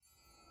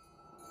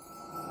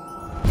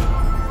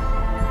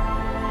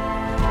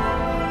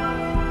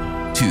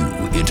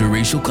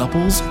interracial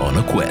couples on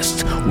a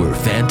quest where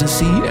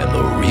fantasy and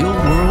the real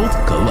world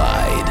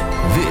collide.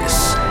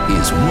 This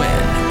is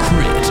When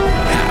Crit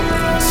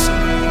Happens.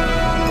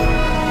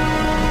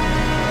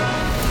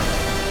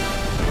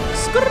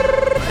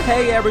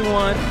 Hey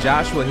everyone,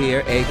 Joshua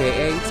here,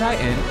 aka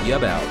Titan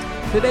Yabout.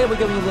 Today we're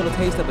giving you a little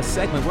taste of a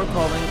segment we're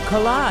calling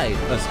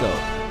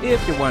Kaleidoscope.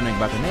 If you're wondering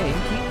about the name,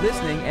 keep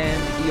listening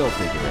and you'll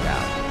figure it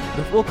out.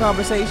 The full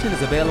conversation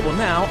is available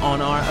now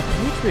on our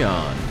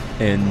Patreon.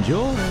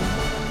 Enjoy.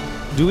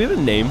 Do we have a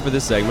name for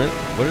this segment?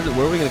 What are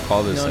we going to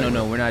call this segment?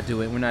 No, we're not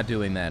doing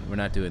that. We're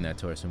not doing that,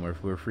 Torsten. We're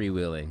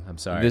freewheeling. I'm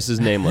sorry. This is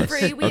nameless.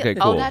 Okay,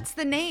 cool. Oh, that's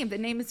the name. The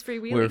name is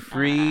freewheeling. We're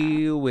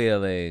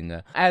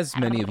freewheeling. As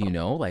many of you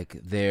know,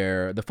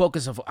 the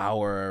focus of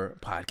our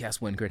podcast,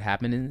 When Crit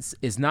Happens,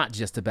 is not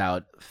just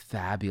about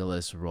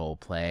fabulous role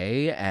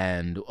play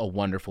and a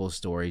wonderful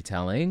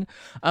storytelling,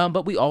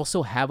 but we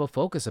also have a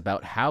focus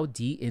about how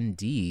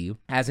D&D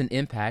has an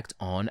impact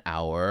on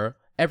our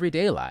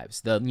everyday lives.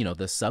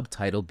 The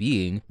subtitle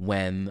being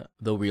When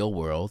the Real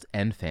World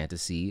and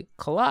Fantasy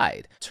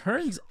Collide.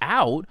 Turns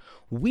out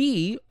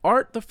we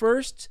aren't the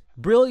first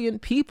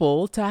brilliant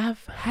people to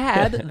have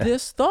had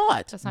this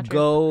thought. That's not true.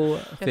 Go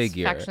That's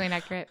figure. factually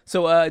inaccurate.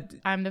 So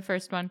I'm the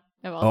first one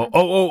of all time.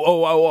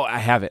 Oh, I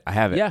have it.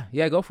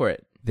 yeah, go for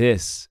it.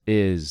 This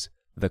is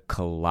the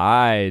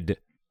Kaleidoscope.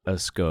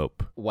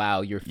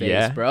 Wow, your face,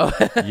 Yeah. bro.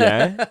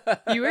 Yeah?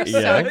 You were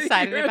so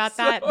excited about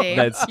that name.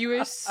 That's- You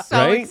were so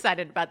right?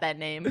 excited about that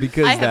name.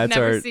 Because I have that's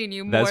never seen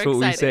you more that's what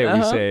excited. we say.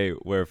 Uh-huh. We say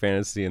where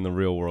fantasy and the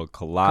real world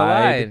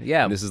collide. Collide,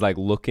 yeah. And this is like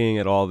looking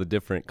at all the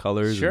different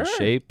colors Sure. and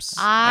shapes.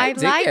 I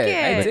dig like it. it.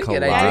 I dig it. I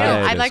dig it.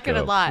 I like it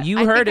a lot. You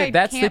I heard think it.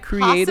 That's the can't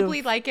creative-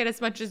 possibly like it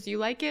as much as you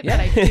like it, Yeah.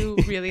 but I do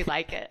really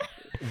like it.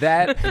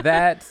 That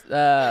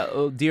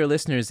dear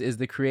listeners, is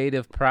the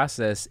creative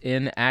process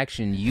in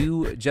action.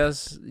 You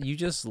just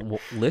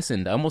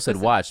listened. I almost said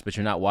watched, but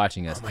you're not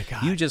watching us. Oh my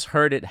God. You just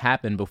heard it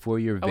happen before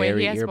your Oh, wait,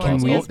 very he has ear more.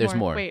 balls. He has There's more.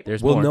 more. Wait.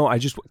 There's Well, more. no,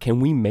 can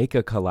we make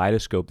a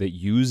kaleidoscope that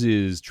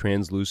uses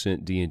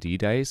translucent D&D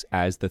dice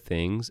as the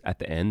things at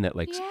the end that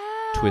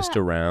twist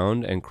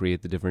around and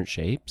create the different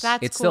shapes?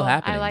 That's It's cool. still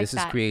happening. I like This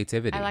that. is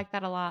creativity. I like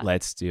that a lot.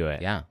 Let's do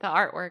it. Yeah. The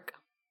artwork.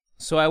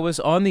 So I was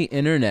on the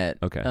internet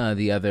Okay.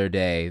 the other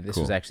day. This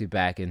was Cool. actually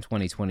back in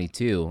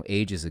 2022,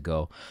 ages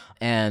ago,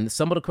 and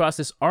stumbled across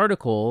this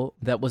article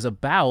that was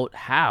about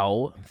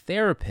how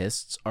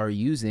therapists are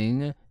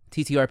using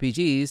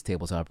TTRPGs,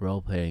 tabletop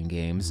role-playing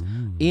games,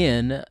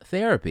 in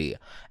therapy.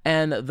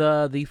 And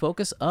the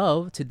focus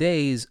of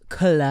today's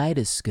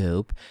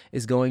Kaleidoscope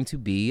is going to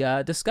be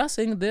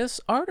discussing this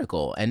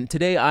article. And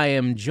today I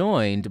am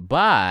joined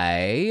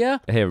by...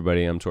 Hey,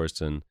 everybody, I'm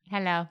Torsten.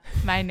 Hello.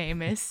 My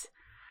name is...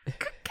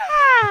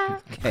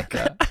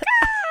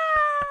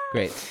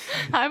 Great.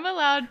 I'm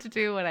allowed to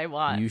do what I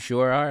want. You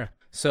sure are.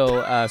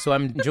 So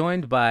I'm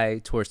joined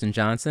by Torsten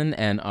Johnson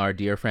and our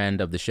dear friend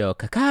of the show,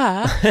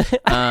 Kaka,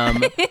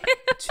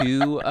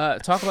 to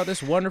talk about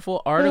this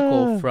wonderful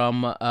article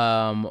from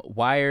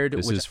Wired.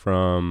 This is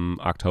from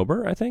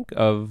October, I think,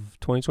 of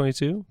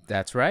 2022.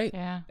 That's right.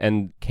 Yeah.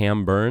 And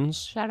Cam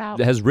Burns Shout out.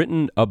 has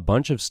written a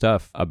bunch of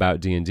stuff about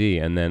D&D,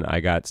 and then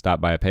I got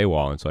stopped by a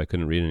paywall, and so I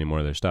couldn't read any more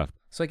of their stuff.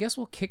 So I guess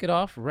we'll kick it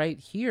off right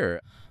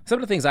here. Some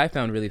of the things I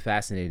found really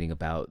fascinating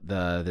about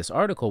this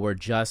article were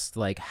just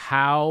like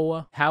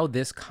how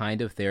this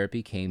kind of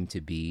therapy came to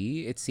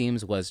be. It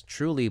seems was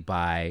truly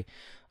by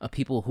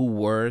people who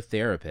were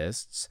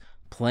therapists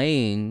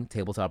playing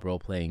tabletop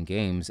role-playing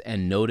games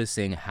and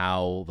noticing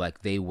how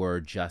they were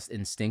just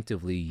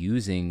instinctively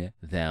using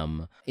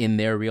them in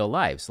their real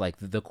lives. Like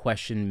the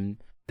question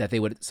that they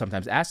would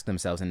sometimes ask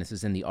themselves, and this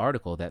is in the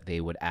article, that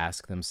they would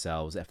ask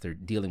themselves after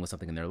dealing with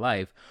something in their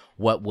life,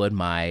 what would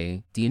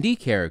my D&D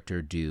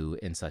character do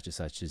in such a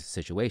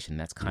situation?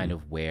 That's kind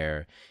of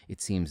where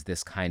it seems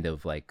this kind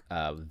of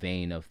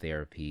vein of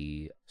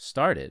therapy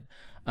started.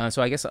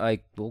 So I guess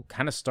we'll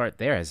kind of start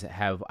there.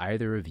 Have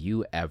either of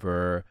you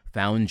ever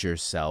found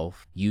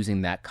yourself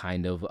using that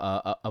kind of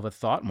a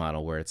thought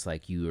model where it's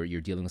like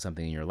you're dealing with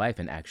something in your life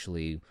and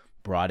actually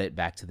brought it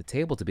back to the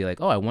table to be like,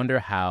 oh, I wonder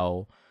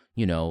how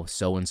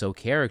so-and-so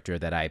character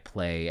that I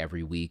play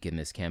every week in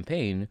this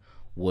campaign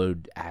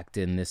would act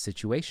in this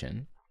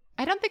situation?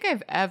 I don't think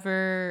I've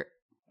ever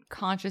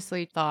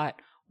consciously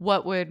thought,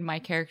 what would my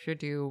character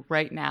do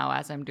right now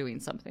as I'm doing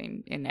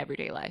something in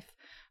everyday life?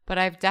 But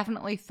I've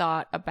definitely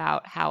thought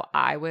about how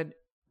I would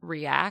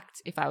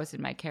react if I was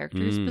in my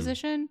character's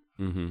position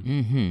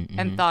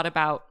and thought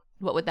about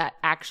what would that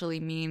actually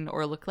mean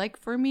or look like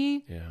for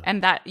me. Yeah.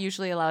 And that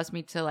usually allows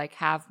me to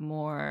have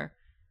more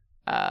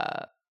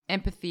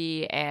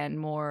empathy and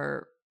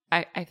more,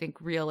 I think,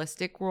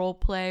 realistic role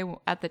play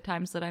at the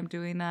times that I'm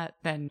doing that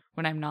than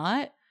when I'm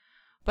not.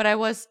 But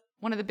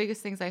one of the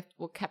biggest things I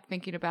kept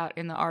thinking about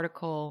in the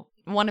article,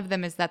 one of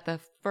them is that the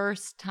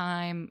first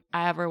time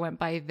I ever went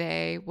by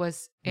they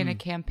was in a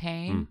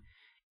campaign,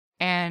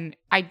 and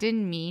I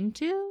didn't mean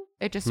to.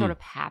 It just sort of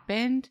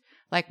happened.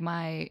 Like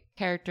my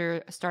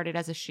character started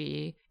as a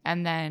she,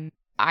 and then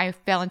I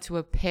fell into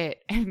a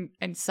pit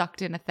and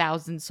sucked in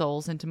 1,000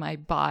 souls into my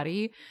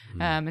body.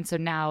 And so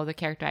now the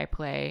character I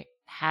play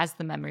has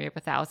the memory of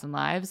 1,000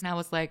 lives. And I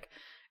was like,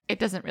 it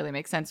doesn't really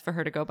make sense for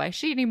her to go by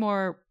she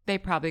anymore. They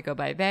probably go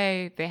by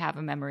they. They have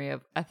a memory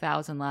of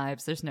 1,000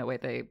 lives. There's no way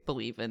they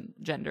believe in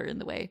gender in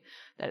the way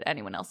that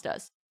anyone else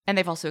does. And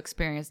they've also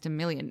experienced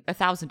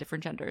 1,000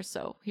 different genders.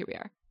 So here we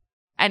are.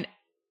 And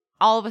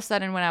all of a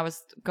sudden, when I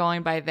was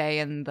going by they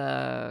in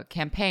the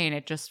campaign,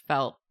 it just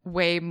felt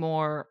way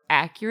more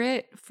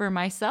accurate for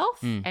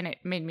myself. And it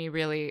made me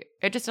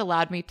it just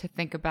allowed me to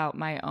think about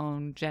my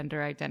own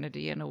gender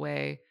identity in a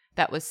way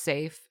that was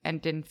safe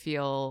and didn't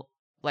feel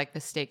like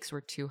the stakes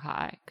were too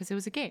high because it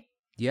was a game.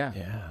 Yeah.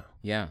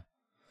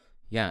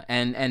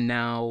 And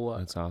now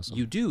That's awesome.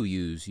 You do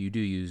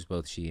use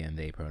both she and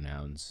they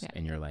pronouns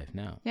in your life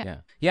now.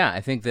 Yeah.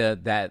 I think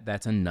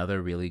that's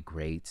another really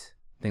great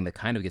thing that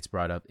kind of gets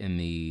brought up in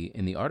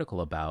the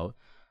article about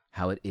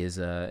how it's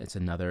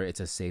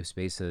a safe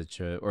space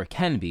or it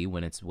can be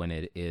when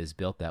it is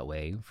built that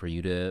way for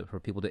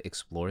people to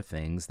explore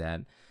things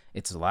that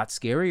it's a lot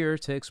scarier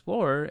to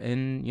explore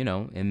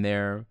in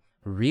their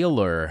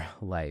realer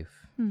life.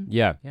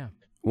 Yeah.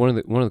 One of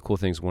the cool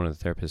things one of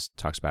the therapists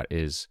talks about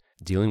is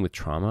dealing with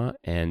trauma.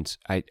 And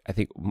I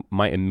think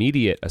my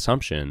immediate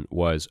assumption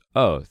was,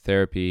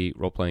 therapy,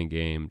 role-playing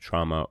game,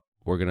 trauma,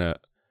 we're going to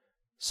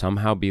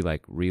somehow be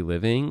like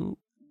reliving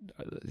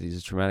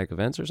these traumatic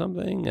events or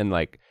something and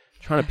like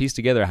trying to piece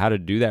together how to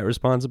do that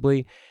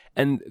responsibly.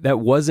 And that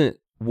wasn't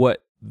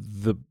what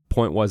the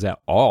point was at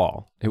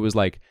all. It was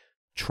like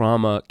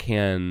trauma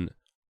can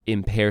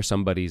impair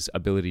somebody's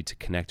ability to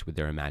connect with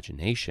their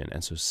imagination.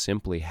 And so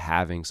simply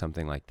having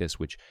something like this,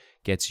 which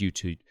gets you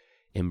to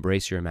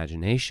embrace your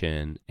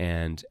imagination,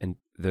 and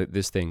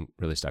this thing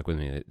really stuck with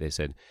me. They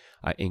said,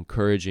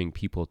 encouraging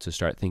people to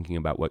start thinking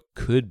about what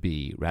could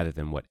be rather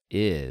than what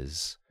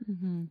is,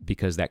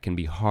 because that can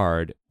be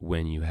hard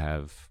when you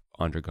have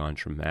undergone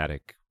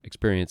traumatic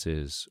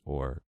experiences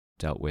or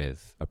dealt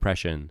with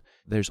oppression.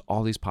 There's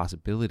all these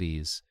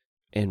possibilities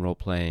in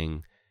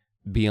role-playing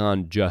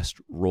beyond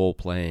just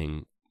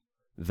role-playing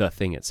the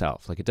thing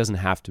itself. Like, it doesn't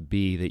have to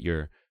be that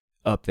you're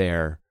up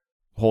there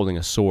holding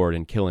a sword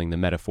and killing the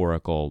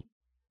metaphorical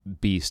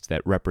beast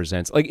that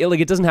represents like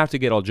it doesn't have to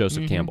get all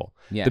Joseph Campbell.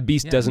 The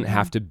beast doesn't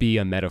have to be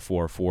a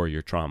metaphor for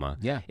your trauma.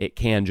 It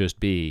can just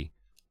be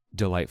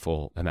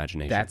delightful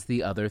imagination. That's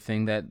the other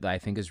thing that I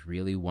think is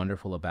really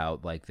wonderful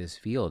about like this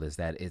field is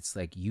that it's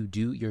like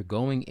you're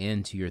going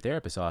into your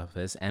therapist's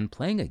office and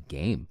playing a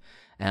game.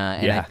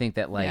 And I think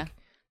that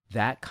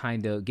that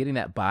kind of getting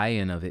that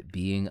buy-in of it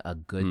being a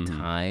good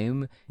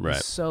time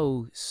is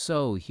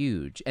so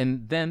huge.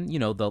 And then,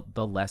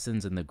 the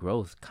lessons and the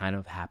growth kind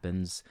of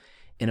happens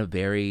in a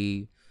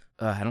very,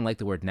 I don't like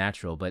the word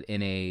natural, but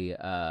in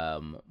a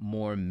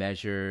more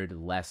measured,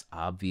 less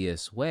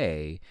obvious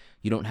way.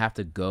 You don't have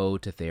to go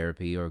to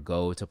therapy or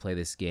go to play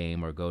this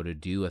game or go to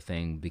do a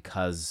thing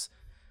because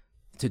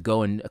to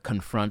go and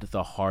confront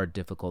the hard,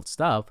 difficult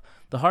stuff.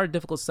 The hard,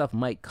 difficult stuff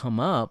might come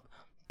up,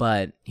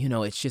 but,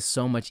 it's just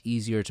so much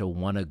easier to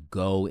want to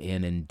go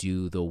in and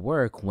do the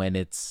work when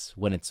it's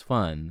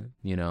fun,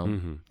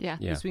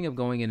 Yeah. Speaking of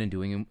going in and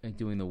doing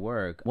the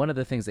work, one of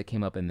the things that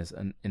came up in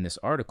this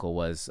article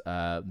was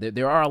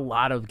there are a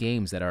lot of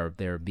games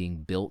they're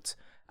being built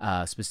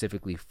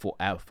specifically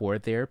for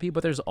therapy,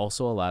 but there's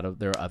also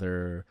there are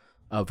other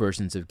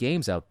versions of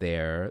games out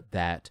there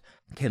that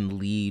can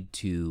lead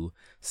to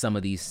some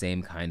of these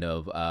same kind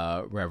of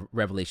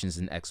revelations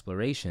and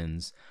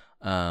explorations.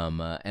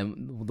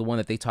 And the one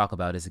that they talk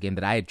about is a game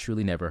that I had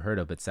truly never heard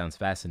of, but sounds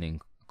fascinating,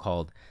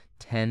 called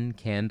 10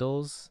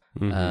 Candles.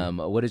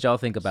 What did y'all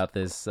think about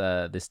this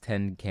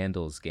 10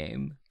 Candles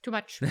game? Too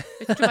much.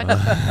 It's too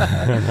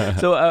much.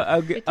 So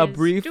a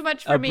brief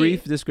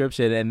brief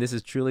description, and this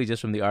is truly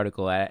just from the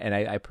article, and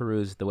I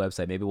perused the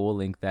website. Maybe we'll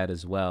link that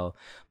as well.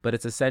 But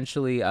it's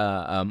essentially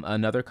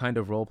another kind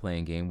of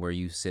role-playing game where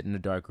you sit in a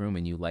dark room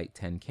and you light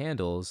 10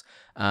 candles,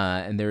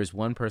 and there's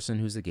one person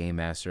who's a game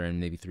master and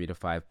maybe 3 to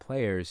 5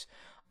 players,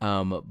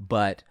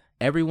 but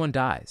everyone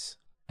dies.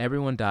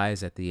 Everyone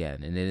dies at the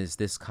end, and it is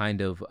this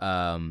kind of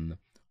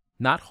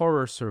not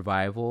horror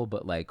survival,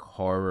 but like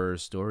horror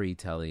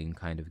storytelling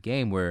kind of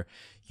game where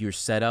you're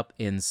set up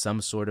in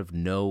some sort of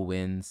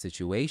no-win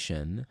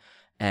situation,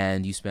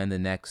 and you spend the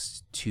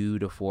next 2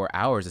 to 4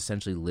 hours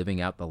essentially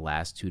living out the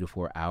last 2 to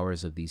 4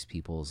 hours of these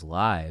people's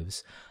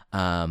lives,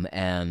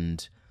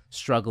 and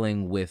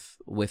struggling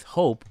with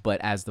hope, but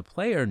as the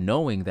player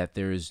knowing that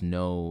there is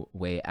no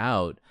way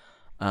out.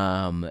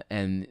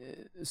 And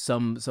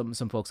some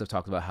folks have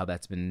talked about how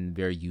that's been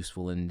very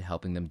useful in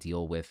helping them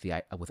deal with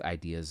with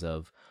ideas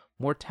of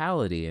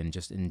mortality and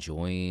just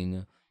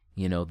enjoying,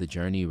 the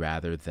journey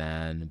rather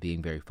than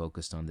being very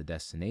focused on the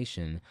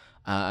destination.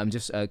 I'm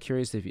just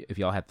curious if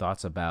y'all had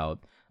thoughts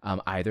about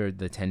either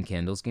the 10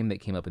 Candles game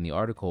that came up in the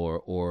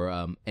article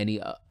or any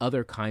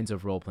other kinds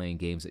of role-playing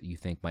games that you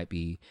think might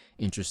be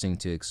interesting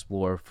to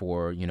explore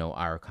for,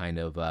 our kind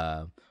of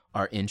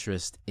our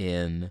interest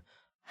in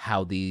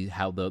how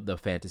the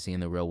fantasy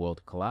and the real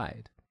world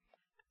collide.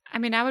 I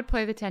mean, I would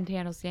play the 10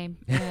 Candles game,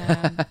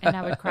 and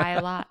I would cry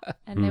a lot,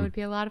 and there would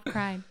be a lot of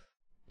crying.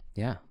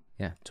 Yeah.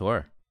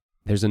 Tor.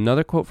 There's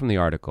another quote from the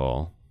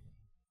article.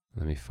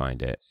 Let me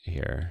find it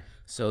here.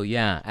 So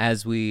yeah,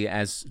 as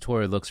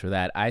Tor looks for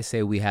that, I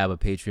say we have a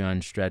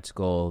Patreon stretch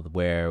goal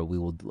where we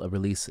will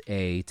release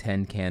a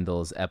 10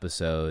 Candles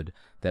episode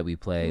that we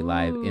play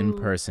live in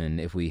person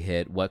if we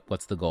hit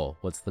what's the goal?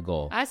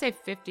 I say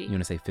 50. You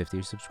want to say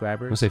 50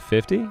 subscribers? Want to say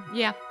 50?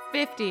 Yeah,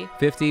 50.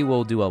 50,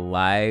 we'll do a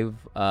live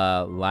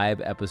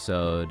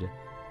episode,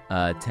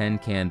 10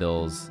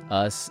 Candles,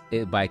 us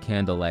by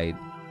candlelight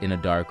in a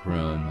dark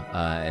room,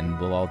 and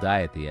we'll all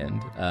die at the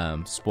end.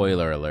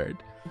 Spoiler alert.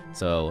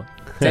 So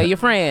tell your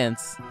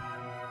friends.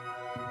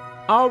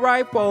 All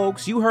right,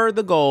 folks, you heard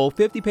the goal.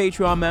 50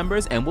 Patreon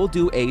members, and we'll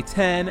do a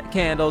 10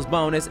 Candles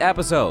bonus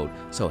episode.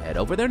 So head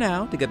over there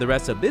now to get the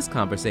rest of this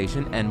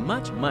conversation and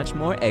much, much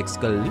more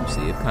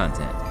exclusive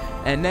content.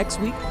 And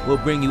next week, we'll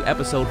bring you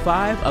episode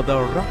 5 of the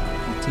Rock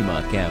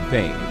Ultima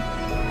campaign.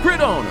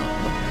 Crit on 'em!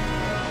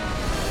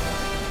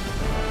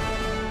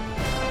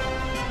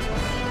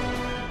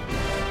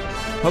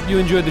 Hope you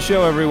enjoyed the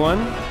show,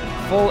 everyone.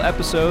 Full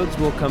episodes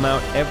will come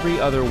out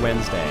every other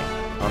Wednesday.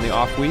 On the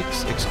off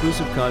weeks,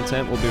 exclusive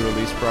content will be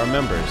released for our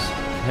members.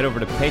 Head over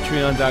to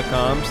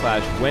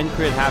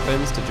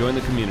patreon.com/whencrithappens to join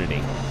the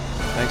community.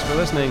 Thanks for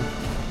listening.